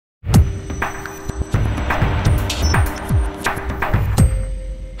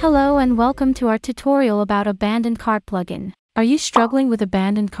Hello and welcome to our tutorial about Abandoned Cart plugin. Are you struggling with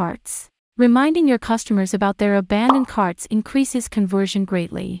abandoned carts? Reminding your customers about their abandoned carts increases conversion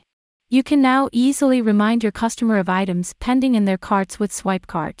greatly. You can now easily remind your customer of items pending in their carts with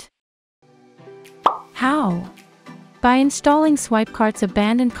Swipecart. How? By installing Swipecart's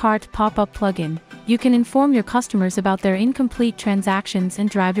Abandoned Cart Popup plugin, you can inform your customers about their incomplete transactions and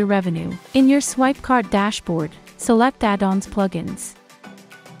drive your revenue. In your Swipecart dashboard, select Add-ons plugins.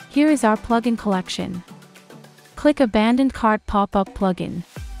 Here is our plugin collection. Click Abandoned Cart Popup plugin.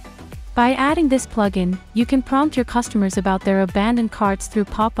 By adding this plugin, you can prompt your customers about their abandoned carts through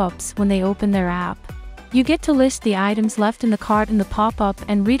pop-ups when they open their app. You get to list the items left in the cart in the pop-up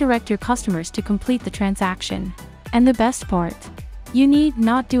and redirect your customers to complete the transaction. And the best part? You need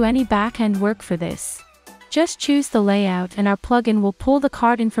not do any back-end work for this. Just choose the layout and our plugin will pull the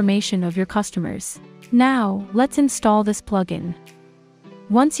cart information of your customers. Now, let's install this plugin.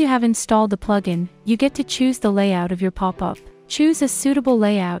 Once you have installed the plugin, you get to choose the layout of your pop-up. Choose a suitable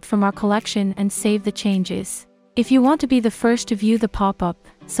layout from our collection and save the changes. If you want to be the first to view the pop-up,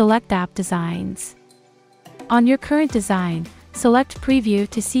 select App Designs. On your current design, select Preview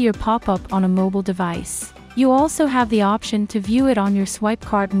to see your pop-up on a mobile device. You also have the option to view it on your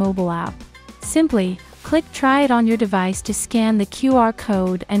Swipecart mobile app. Simply, click Try it on your device to scan the QR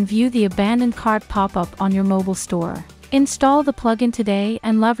code and view the Abandoned Cart pop-up on your mobile store. Install the plugin today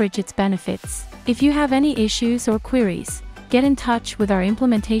and leverage its benefits. If you have any issues or queries, get in touch with our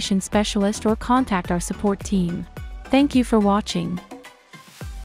implementation specialist or contact our support team. Thank you for watching.